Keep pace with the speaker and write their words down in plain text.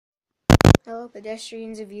Hello,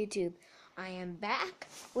 pedestrians of YouTube. I am back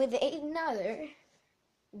with another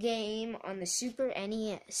game on the Super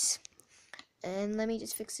NES. And let me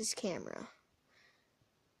just fix this camera.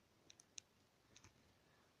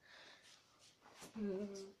 I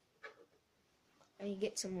need to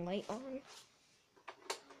get some light on.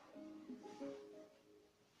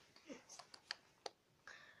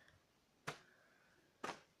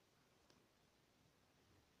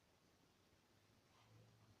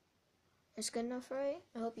 That's good enough, right?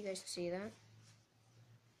 I hope you guys can see that.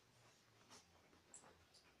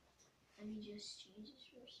 Let me just change this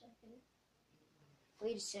for a second.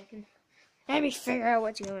 Wait a second. Let me figure out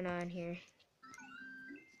what's going on here.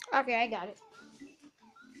 Okay, I got it.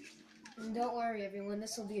 And don't worry, everyone.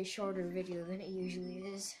 This will be a shorter video than it usually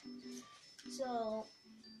is. So,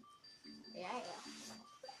 yeah.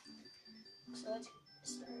 So let's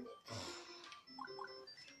start it.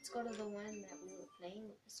 Let's go to the one that we were playing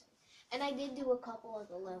with. And I did do a couple of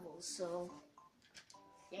the levels, so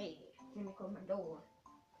yay. Let me close my door.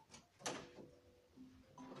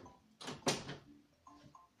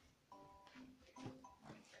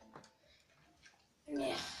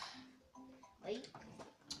 Yeah. Wait.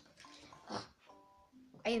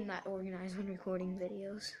 I am not organized when recording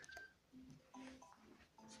videos.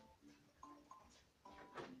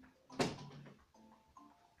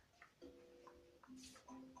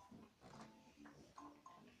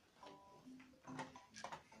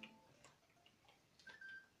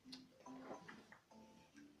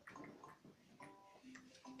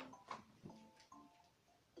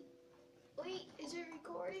 Wait, is it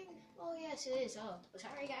recording? Oh yes, it is. Oh,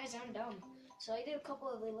 sorry guys, I'm dumb. So I did a couple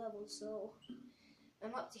of the levels, so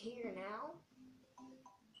I'm up to here now.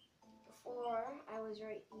 Before, I was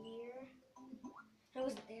right here. I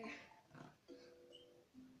wasn't there.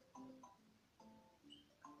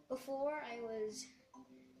 Before, I was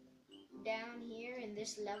down here in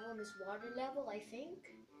this level, in this water level, I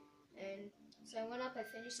think. And so I went up, I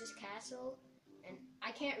finished this castle, and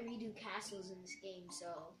I can't redo castles in this game,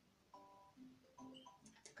 so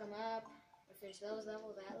to come up, I finished those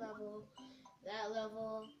levels, that level, that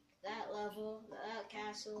level, that level, that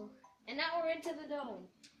castle, and now we're into the dome.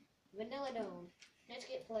 Vanilla Dome. Let's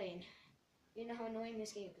get playing. You know how annoying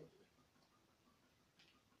this game could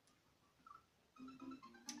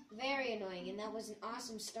be. Very annoying, and that was an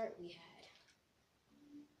awesome start we had.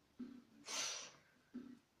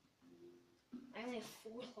 I only have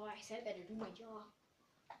 4 lives. I better do my job.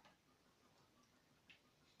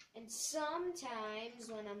 And sometimes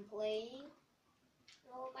when I'm playing,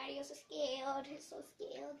 oh, Mario's so scared. He's so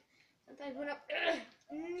scared. Sometimes when I'm,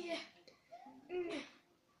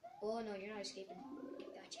 oh no, you're not escaping.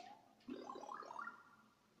 Gotcha.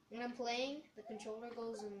 When I'm playing, the controller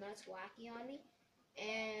goes nuts wacky on me,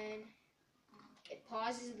 and it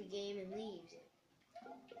pauses the game and leaves it.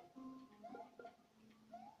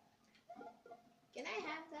 Can I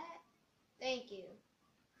have that? Thank you.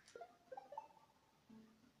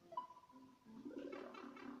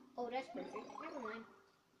 Oh, that's perfect. Never mind.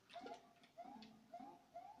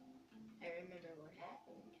 I remember what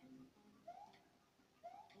happened.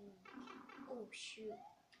 Oh, shoot.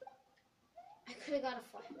 I could have got a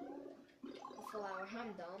flower.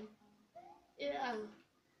 I'm dumb. Yeah.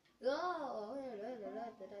 Oh.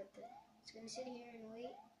 It's gonna sit here and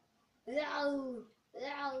wait.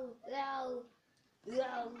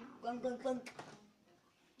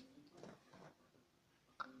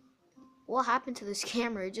 What happened to this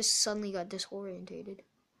camera? It just suddenly got disorientated.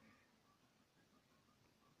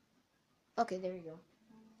 Okay, there you go.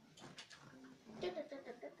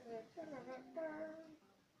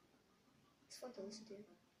 It's fun to listen to.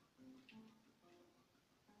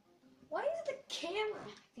 Why is the camera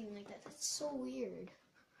acting like that? That's so weird.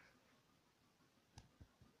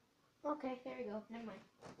 Okay, there we go. Never mind.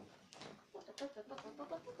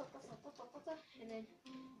 And then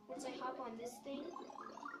once I hop on this thing,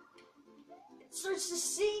 it starts to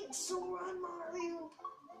sink. So run, Mario.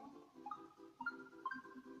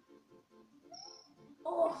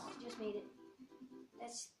 Oh, just made it.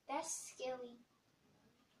 That's scary.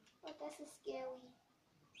 Oh, that's a scary.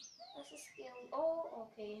 That's a scary. Oh,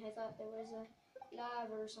 okay. I thought there was a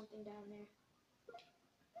lava or something down there.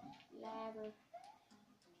 Lava.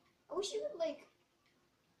 I wish you could, like,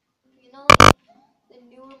 you know, like the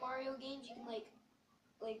newer Mario games, you can like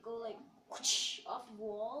go like whoosh, off of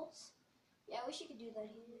walls. Yeah, I wish you could do that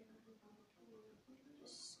here.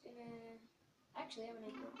 Just gonna actually have an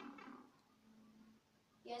idea.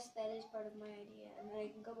 Yes, that is part of my idea, and then I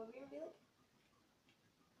can come over here and be like,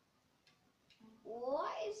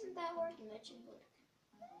 why isn't that working? That should work.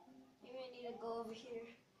 Maybe I need to go over here.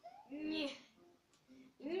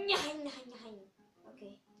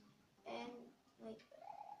 Okay. And, like...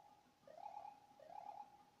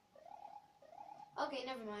 Okay,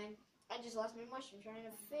 never mind. I just lost my mushroom trying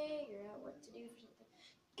to figure out what to do for something.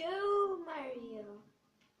 Go, Mario!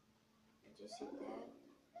 I just hit that.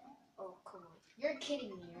 Oh, come on. You're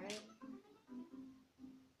kidding me, right?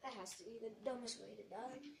 That has to be the dumbest way to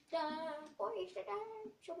die. Die, boys to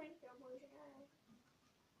die. So many dumb ways to die.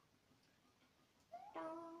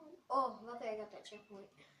 Oh, luckily I got that checkpoint.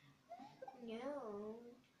 No.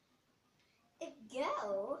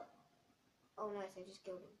 Go. Oh, nice. I just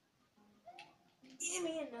killed him. Give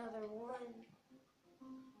me another one.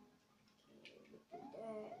 Okay, do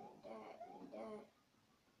that, and that, and that,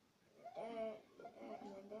 and that, and that,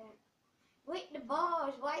 and that. Wait, the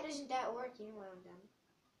balls. Why doesn't that work? You know what I'm done.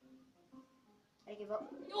 I give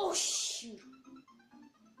up. Oh, shoot.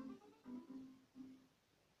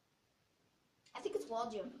 I think it's wall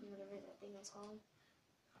jump, whatever that thing that's called.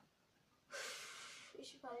 We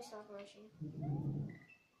should probably stop rushing.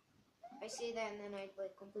 I say that and then I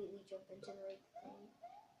like completely jump into the right thing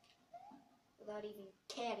without even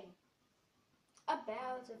caring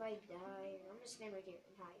about if I die. I'm gonna stand right here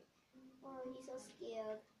and hide. Oh, he's so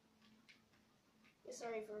scared.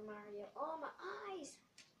 Sorry for Mario. Oh, my eyes!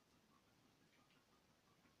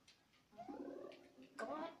 Come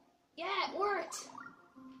on. Yeah, it worked!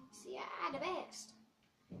 See, I the best.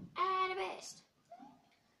 I the best.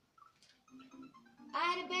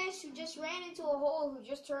 I the best who just ran into a hole who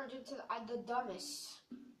just turned into the dumbest.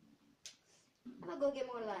 I'm gonna go get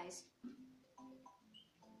more lies.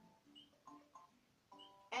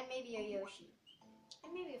 And maybe a Yoshi.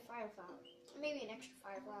 And maybe a fire flower. And maybe an extra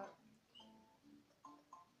fire flower.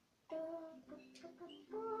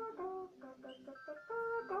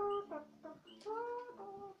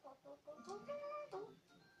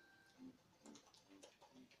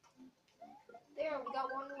 There, we got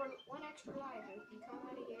one extra life. We can come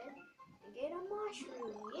out of here and get a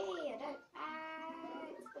mushroom. Yeah, that's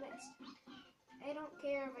the best. I don't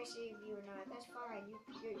care if I save you or not. That's fine.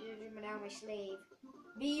 You're now my slave.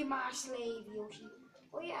 Be my slave, Yoshi.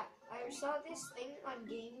 Oh yeah, I saw this thing on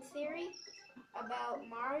Game Theory about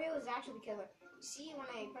Mario is actually the killer. See, when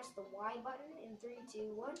I press the Y button in 3,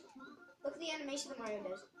 2, 1, look at the animation that Mario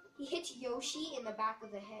does. He hits Yoshi in the back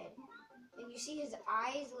of the head. And you see his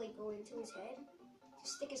eyes like go into his head to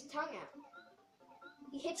stick his tongue out.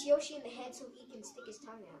 He hits Yoshi in the head so he can stick his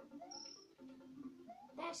tongue out.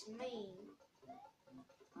 That's mean.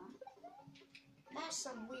 That's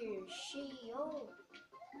some weird shit, yo.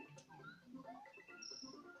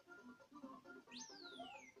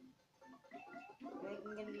 I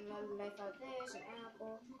can get another life out of this, an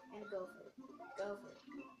apple, and go for it. Go for it.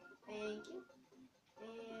 Thank you.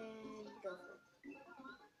 And go for it.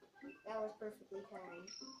 That was perfectly kind.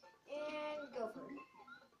 And go for it.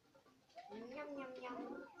 Yum, yum, yum.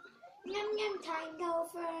 Yum, yum, time, go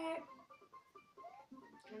for it.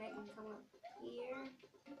 And I can come up here,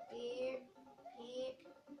 here, here,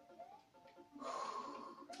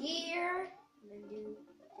 here, and then do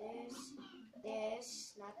this, this,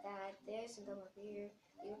 not that, this, and come up here,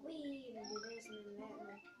 do wee, and then do this, and then that, and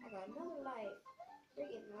then I got another life. We're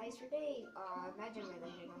getting lives for days. Aw, imagine my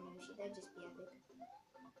landing on Yoshi, that'd just be epic.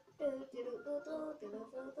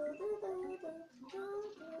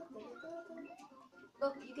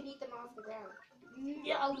 Look, you can eat them off the ground.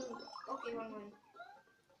 No! Okay, wrong one.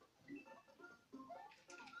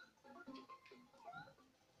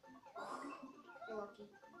 You're lucky.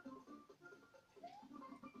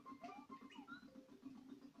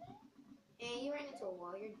 And you ran into a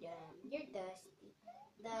wall. You're dumb. You're dusty.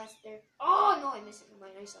 Duster. Oh no, I missed it. Never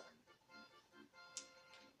mind. I suck.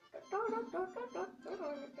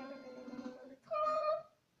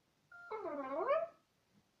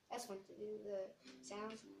 That's fun to do the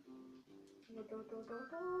sounds. I'll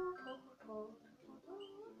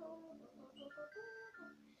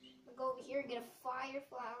go over here and get a fire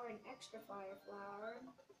flower, an extra fire flower.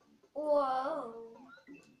 Whoa!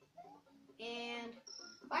 And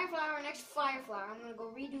fire flower, an extra fire flower. I'm gonna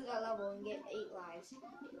go redo that level and get 8 lives.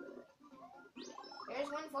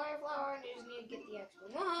 There's one fire flower, and I just need to get the extra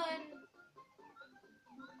one.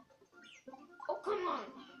 Oh, come on!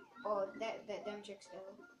 Oh, that dumb chick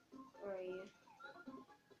still. Where are you?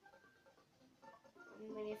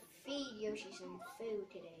 I'm gonna feed Yoshi some food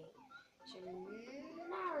today. Some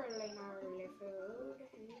gnarly food.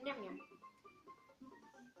 Yum yum.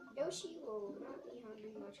 Yoshi will not be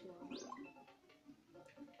hungry much longer.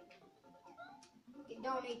 You can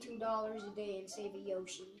donate $2 a day and save a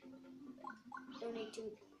Yoshi. Donate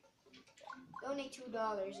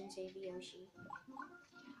 $2 and save a Yoshi.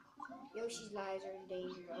 Yoshi's lives are in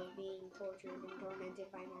danger of being tortured and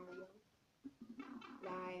tormented by Mario.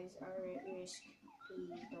 Lives are at risk.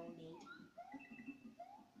 Please donate.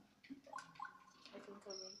 I can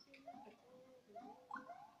come in.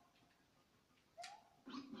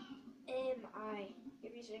 M.I.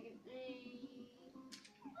 Give me a second.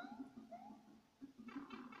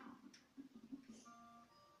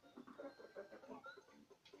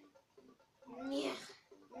 Yeah.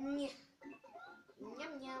 Yeah.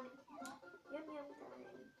 Yum yum. Yum yum time.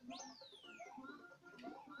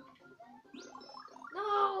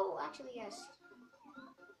 No! Actually, yes.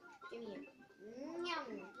 Give me it. Yum.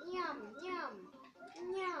 Yum. Yum.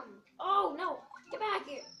 Yum. Oh, no! Get back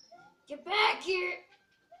here! Get back here!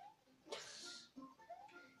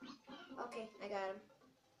 Okay, I got him.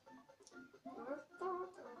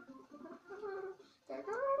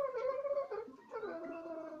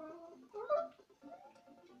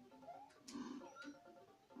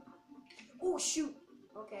 Oh shoot!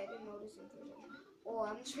 Okay, I didn't notice him for a second. Oh, I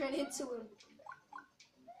almost ran into him.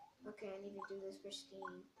 Okay, I need to do this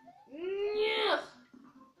pristine. Yeah.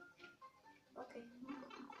 Okay.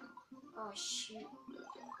 Oh shoot!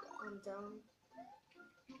 I'm dumb.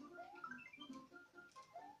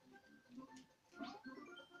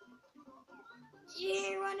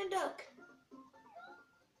 Yeah, run and duck.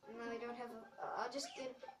 No, I don't have a. I'll just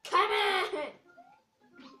get. Come on!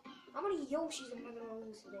 How many Yoshis am I gonna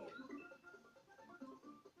lose today?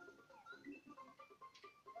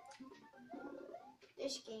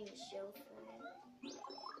 This game is so fun.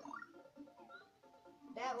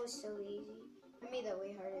 That was so easy. I made that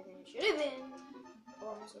way harder than it should have been.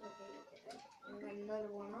 Oh, I'm so okay. I got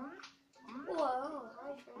another one. Whoa,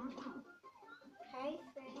 hi friend. Hi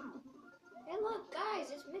friend. Hey look, guys,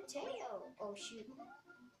 it's Mateo. Oh shoot.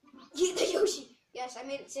 Get the Yoshi. Yes, I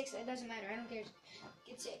made it 6. It doesn't matter. I don't care.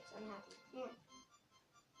 Get 6. I'm happy.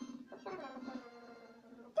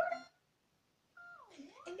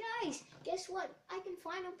 And guys, guess what? I can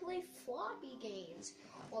finally play floppy games.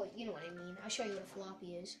 Well, you know what I mean. I'll show you what a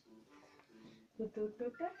floppy is.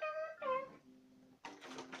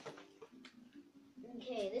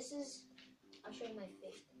 Okay, this is. I'll show you my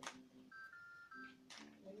favorite.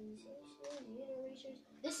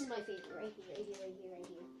 This is my favorite. Right here, right here, right here, right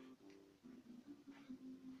here.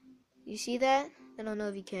 You see that? I don't know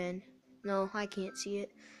if you can. No, I can't see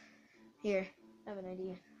it. Here, I have an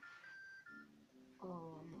idea.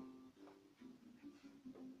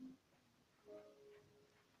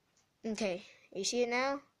 Okay, you see it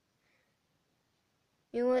now?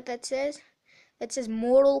 You know what that says? That says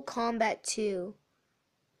Mortal Kombat 2.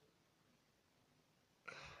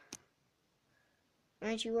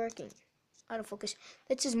 Aren't you working? Autofocus.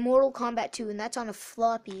 That says Mortal Kombat 2, and that's on a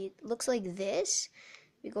floppy. It looks like this.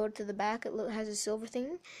 If you go to the back, it has a silver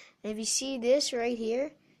thing. And if you see this right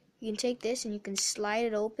here, you can take this and you can slide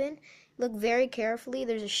it open. Look very carefully.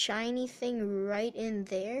 There's a shiny thing right in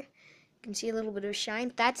there. You can see a little bit of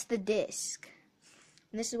shine. That's the disc.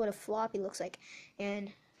 And this is what a floppy looks like.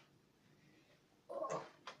 And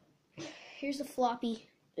here's the floppy.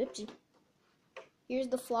 Oopsie. Here's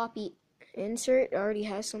the floppy insert. It already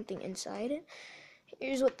has something inside it.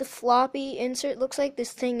 Here's what the floppy insert looks like.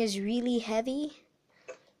 This thing is really heavy.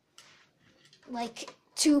 Like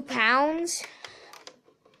 2 pounds.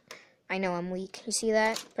 I know I'm weak. You see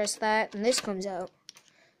that? Press that, and this comes out.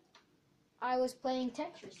 I was playing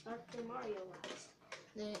Tetris after Mario last.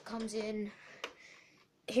 Then it comes in.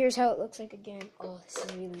 Here's how it looks like again. Oh, this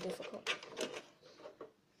is really difficult.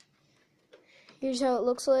 Here's how it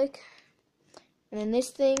looks like. And then this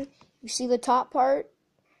thing, you see the top part?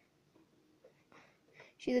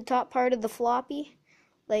 See the top part of the floppy?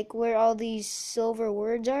 Like where all these silver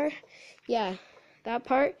words are? Yeah, that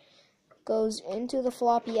part goes into the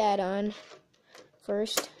floppy add-on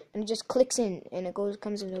first, and it just clicks in, and it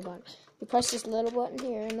comes into the bottom. You press this little button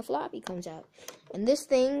here, and the floppy comes out. And this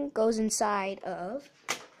thing goes inside of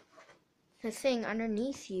the thing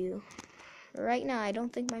underneath you. Right now, I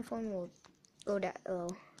don't think my phone will go that low.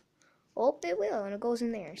 Oh, it will, and it goes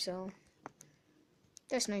in there, so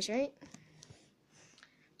that's nice, right?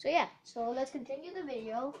 So yeah, so let's continue the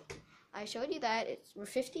video. I showed you that. We're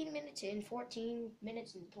 15 minutes in, 14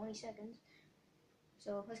 minutes and 20 seconds.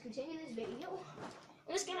 So let's continue this video.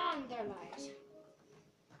 Let's get on with our lives.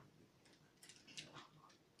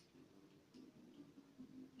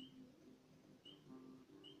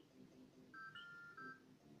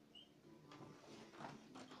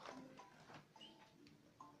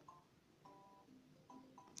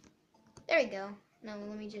 There we go. Now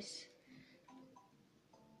let me just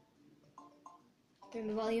turn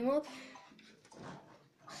the volume up.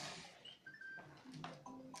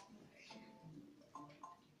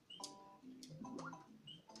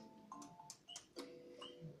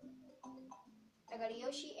 got a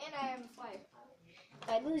Yoshi, and I have a fire flower. If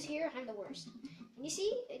I lose here, I'm the worst. And you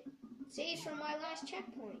see, it saves from my last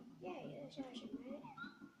checkpoint. Yeah, that's action, right?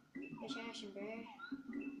 That's action, bruh.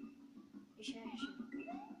 That's action.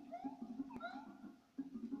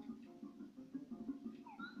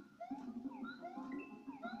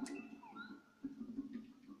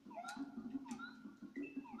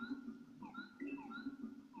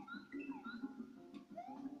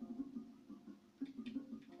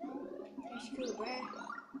 That's cool, bruh.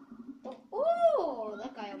 Oh,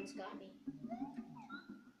 that guy almost got me.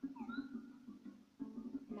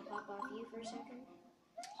 I'm gonna hop off you for a second,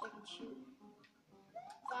 so I can shoot.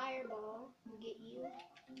 Fireball, get you.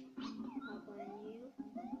 Hop on you.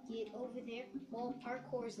 Get over there. Oh,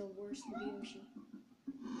 parkour is the worst for Yoshi.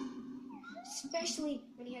 Especially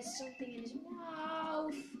when he has something in his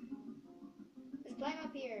mouth. Let's climb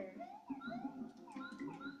up here.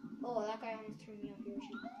 Oh, that guy almost threw me off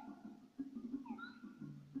Yoshi.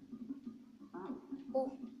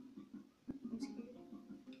 Oh, I'm scared.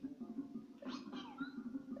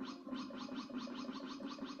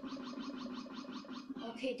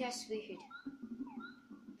 Okay, that's weird.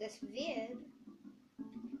 That's weird.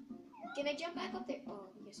 Can I jump back up there? Oh,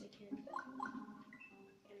 yes I can.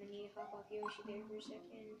 I'm gonna need to hop off Yoshi there for a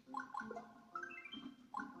second.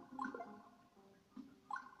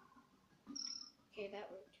 Okay, that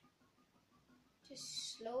worked.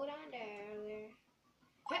 Just slow down there.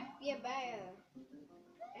 Yeah, bye.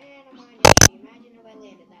 And I'm on Yoshi. Imagine if I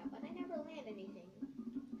landed that, but I never land anything.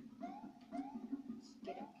 Let's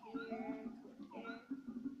get up here. Come there.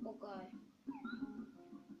 Oh god.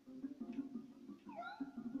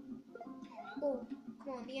 Oh,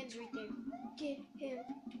 come on, the end's right there. Get him.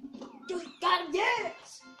 Got him,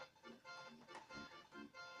 yes!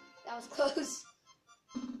 That was close.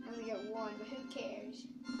 I only got one, but who cares?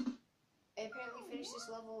 I apparently finished this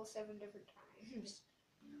level 7 different times.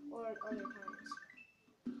 Or other times.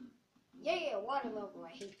 Yeah, water level,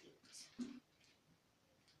 I hate these.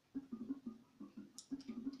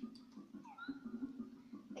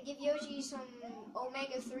 I give Yoshi some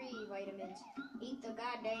omega-3 vitamins. Eat the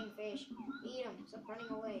goddamn fish. Eat them. Stop running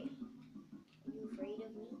away. Are you afraid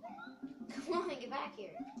of me? Come on, get back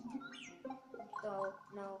here.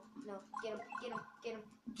 No. Get him.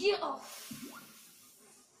 Get off.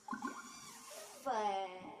 Fudge.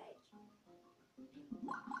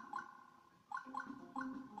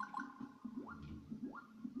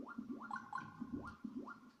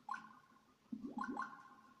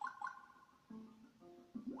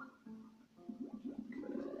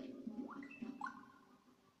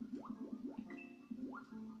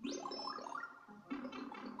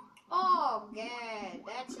 Oh, God.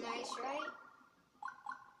 That's nice, right?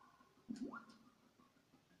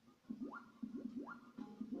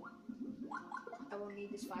 I will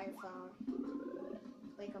need this fire flower.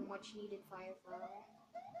 Like a much needed fire flower.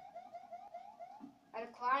 How to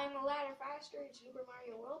climb the ladder faster in Super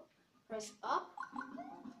Mario World? Press up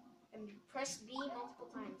and press B multiple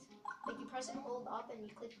times. Like you press and hold up and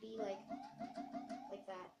you click B like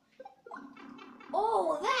that.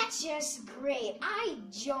 Oh, that's just great. I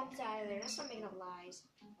jumped out of there. That's not making up lies.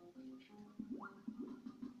 I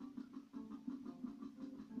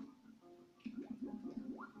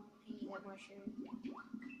need that mushroom.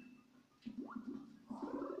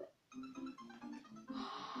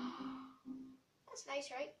 That's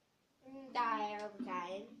nice, right? Die over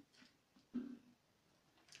time.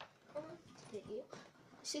 Video.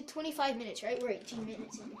 I said 25 minutes, right? We're 18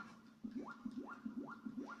 minutes in.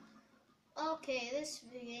 Okay, this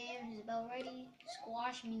game is about ready.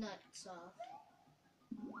 Squash me nuts off.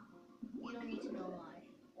 You don't need to know why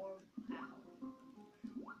or how.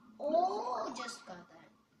 Oh, just got that.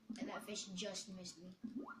 And that fish just missed me.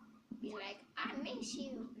 He's like, I miss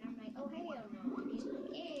you. And I'm like, oh, hell no. And he's like,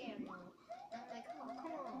 yeah, no. And I'm like, oh,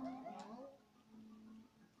 come on, no.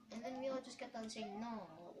 And then we all just kept on saying no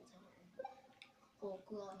all the time. Oh,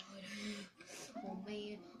 God. Oh,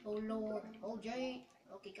 man. Oh, Lord. Oh, Jay.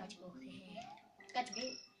 Okay, gotcha. Gotcha,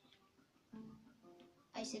 babe.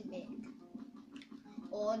 I said back.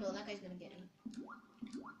 Oh, no, that guy's gonna get me.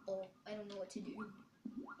 Oh, I don't know what to do.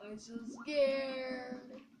 I'm so scared.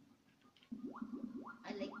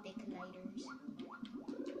 I like the colliders.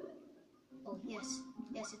 Oh, yes.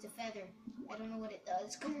 Yes, it's a feather. I don't know what it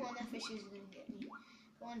does. Come on, that fish is gonna get me.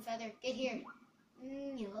 Come on, feather. Get here.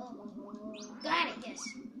 Got it, yes.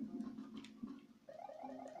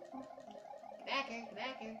 Get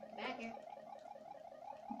back here.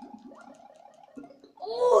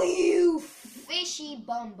 Oh, you fishy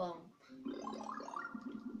bum bum.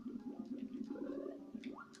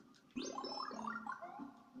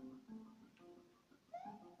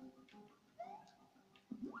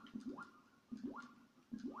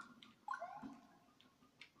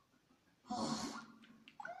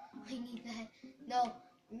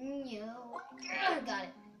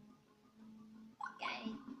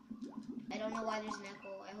 don't know why there's an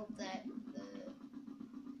echo. I hope that the...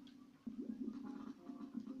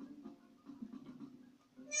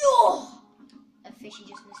 No! That fishy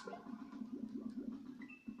just missed me.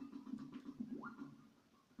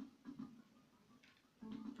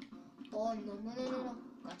 Oh, no.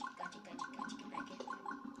 Gotcha.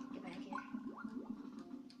 Get back here.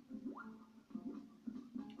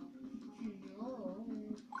 No.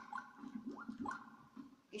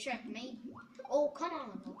 You sure, mate? Oh, come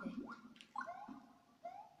on. Okay.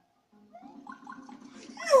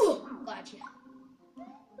 No! Gotcha.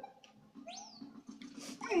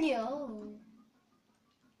 No.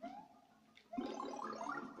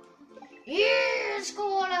 Yeah, let's go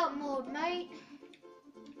all out mode, mate.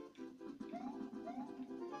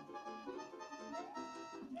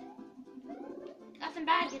 Nothing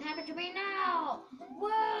bad can happen to me now.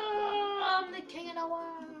 Whoa, I'm the king of the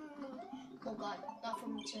world. Oh God, not for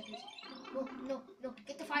seconds. No.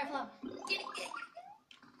 Get the firefly. Get it.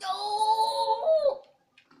 No.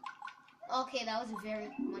 Okay, that was very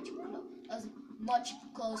much close. That was much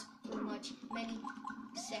close for many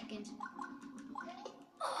seconds.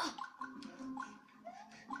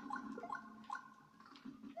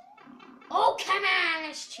 Oh, come on,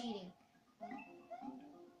 that's cheating.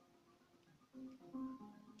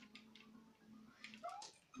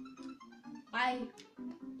 I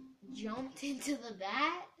jumped into the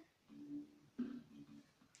bat.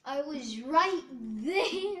 I was right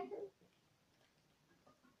there.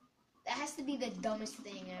 That has to be the dumbest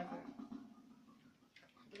thing ever.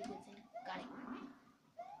 Get a good thing. Got it.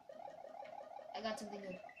 I got something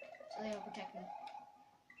good. So they will protect me.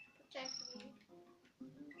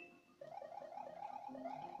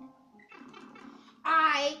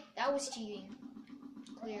 That was cheating.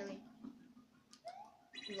 Clearly.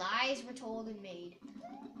 Lies were told and made.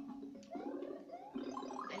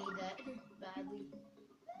 I need that badly.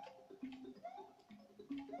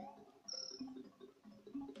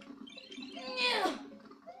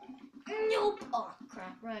 Nope. Oh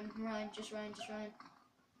crap. Run. Just run.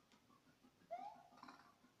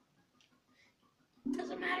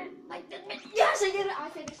 Doesn't matter. Yes, I did it. I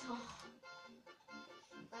finished. Oh.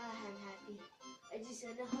 I'm happy. I just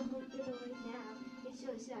said, I'm going to get away now. It's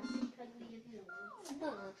so sad.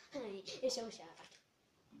 It's so sad.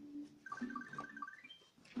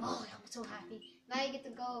 Oh, I'm so happy. Now I get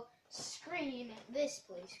to go scream at this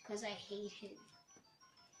place because I hate it.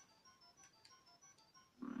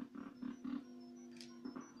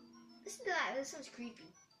 Listen to that. That sounds creepy.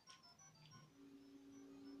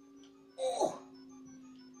 Oh!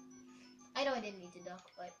 I know I didn't need to duck,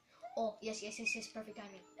 but... Oh, yes. Perfect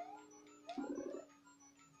timing.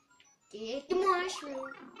 Get the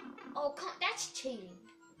mushroom. Oh, come on. That's cheating.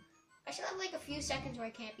 I should have like a few seconds where I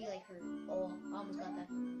can't be like hurt. Oh, I almost got that.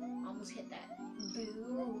 I almost hit that.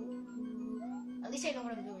 Boo. At least I know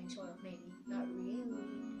what I'm doing, sort of, maybe. Not really.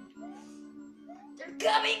 They're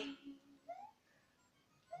coming!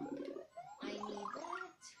 I need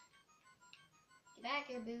that. Get back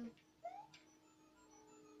here, boo.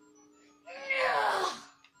 No!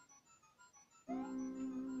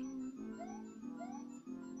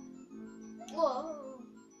 Whoa.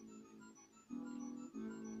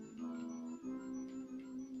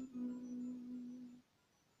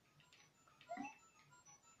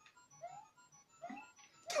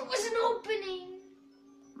 There was an opening.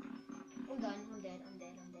 I'm done. I'm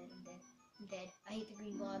dead. I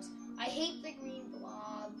hate the green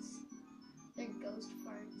blobs. They're ghost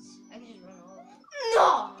farts. I can just run all over. No!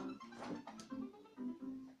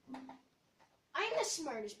 I'm the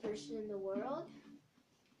smartest person in the world.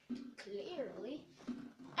 Clearly.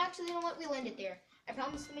 Actually, you know what? We'll end it there. I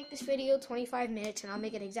promise to make this video 25 minutes, and I'll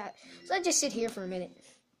make it exact. So I just sit here for a minute.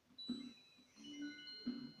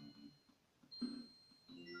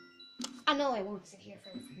 I know I won't sit here for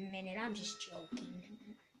a minute. I'm just joking.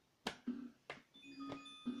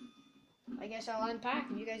 I guess I'll unpack,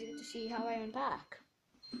 and you guys get to see how I unpack.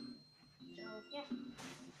 So, yeah.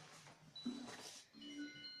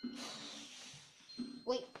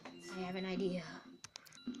 Wait, I have an idea.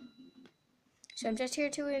 So I'm just here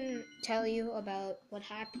to tell you about what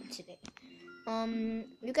happened today.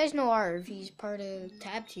 You guys know Arv. He's part of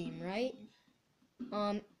Tab Team, right?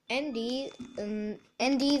 ND,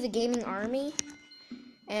 the Gaming Army,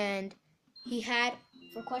 and he had,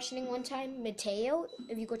 for questioning one time, Mateo.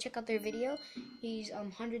 If you go check out their video, he's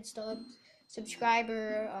 100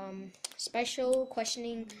 subscriber special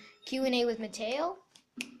questioning Q&A with Mateo.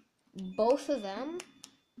 Both of them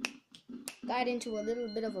got into a little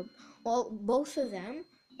bit of a, well, both of them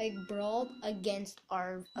like brawled against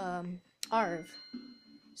Arv.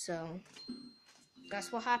 So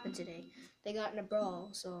that's what happened today. They got in a brawl.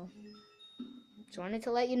 So Just wanted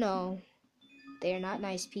to let you know they are not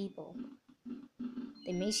nice people.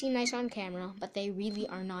 They may seem nice on camera, but they really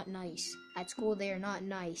are not nice. At school, they are not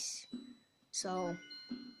nice. So,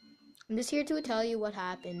 I'm just here to tell you what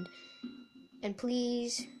happened. And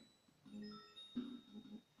please,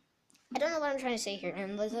 I don't know what I'm trying to say here.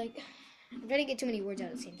 And I'm trying to get too many words out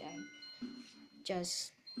at the same time.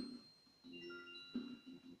 Just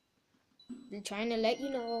trying to let you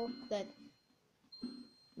know that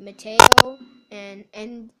Mateo and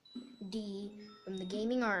ND from the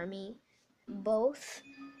Gaming Army both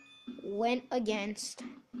went against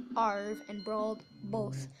Arv and brawled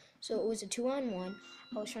both. So it was a 2-on-1.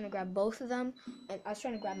 I was trying to grab both of them, and I was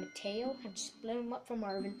trying to grab Mateo and split him up from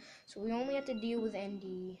Arvin. So we only had to deal with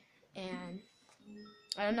ND, and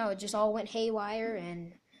I don't know, it just all went haywire,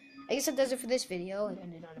 and I guess that does it for this video. It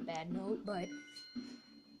ended on a bad note, but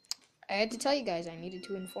I had to tell you guys, I needed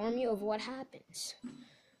to inform you of what happens.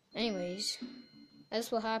 Anyways,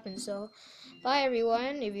 that's what happens. So, bye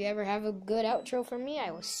everyone. If you ever have a good outro for me,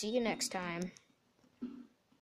 I will see you next time.